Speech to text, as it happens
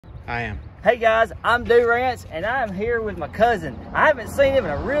I am. Hey guys, I'm Dewrantz, and I'm here with my cousin. I haven't seen him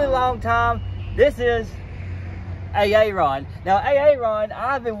in a really long time. This is Aaron. Now, Aaron,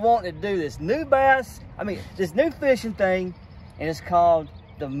 I've been wanting to do this new this new fishing thing, and it's called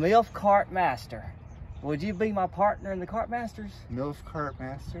the MILF Carp Master. Would you be my partner in the Carp Masters? MILF Carp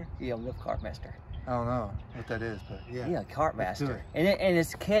Master? Yeah, MILF Carp Master. I don't know what that is, but yeah. Yeah, Carp Let's Master. And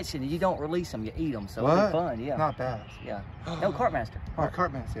it's catching, you don't release them, you eat them, so it'll be fun, yeah. Not bass. Yeah. No, Carp Master.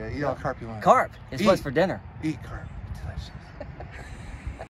 Carp Master, yeah. Eat all carp you want. Carp. It's what's for dinner. Eat carp. Delicious.